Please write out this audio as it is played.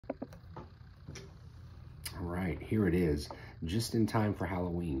All right, here it is, just in time for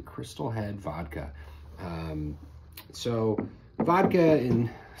Halloween, Crystal Head Vodka. So vodka,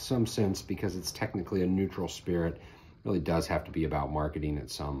 in some sense, because it's technically a neutral spirit, really does have to be about marketing at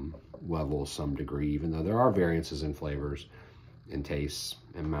some level, some degree, even though there are variances in flavors and tastes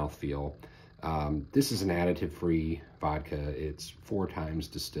and mouthfeel. This is an additive-free vodka. It's 4 times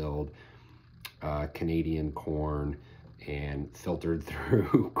distilled Canadian corn and filtered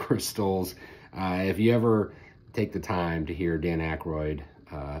through crystals. If you ever take the time to hear Dan Aykroyd,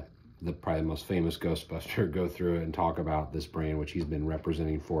 probably the most famous Ghostbuster, go through it and talk about this brand, which he's been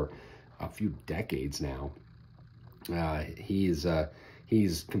representing for a few decades now,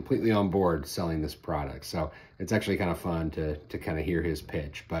 he's completely on board selling this product. So it's actually kind of fun to kind of hear his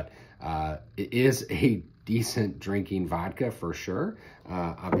pitch. But it is a decent drinking vodka for sure.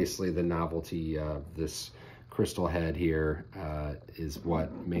 Obviously, the novelty of this Crystal Head here is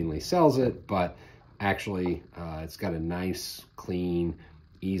what mainly sells it, but actually it's got a nice, clean,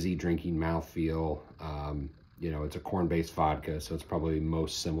 easy drinking mouthfeel. You know, it's a corn-based vodka, so it's probably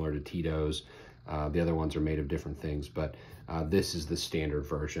most similar to Tito's. The other ones are made of different things, but this is the standard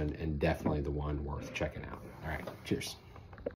version and definitely the one worth checking out. All right, cheers.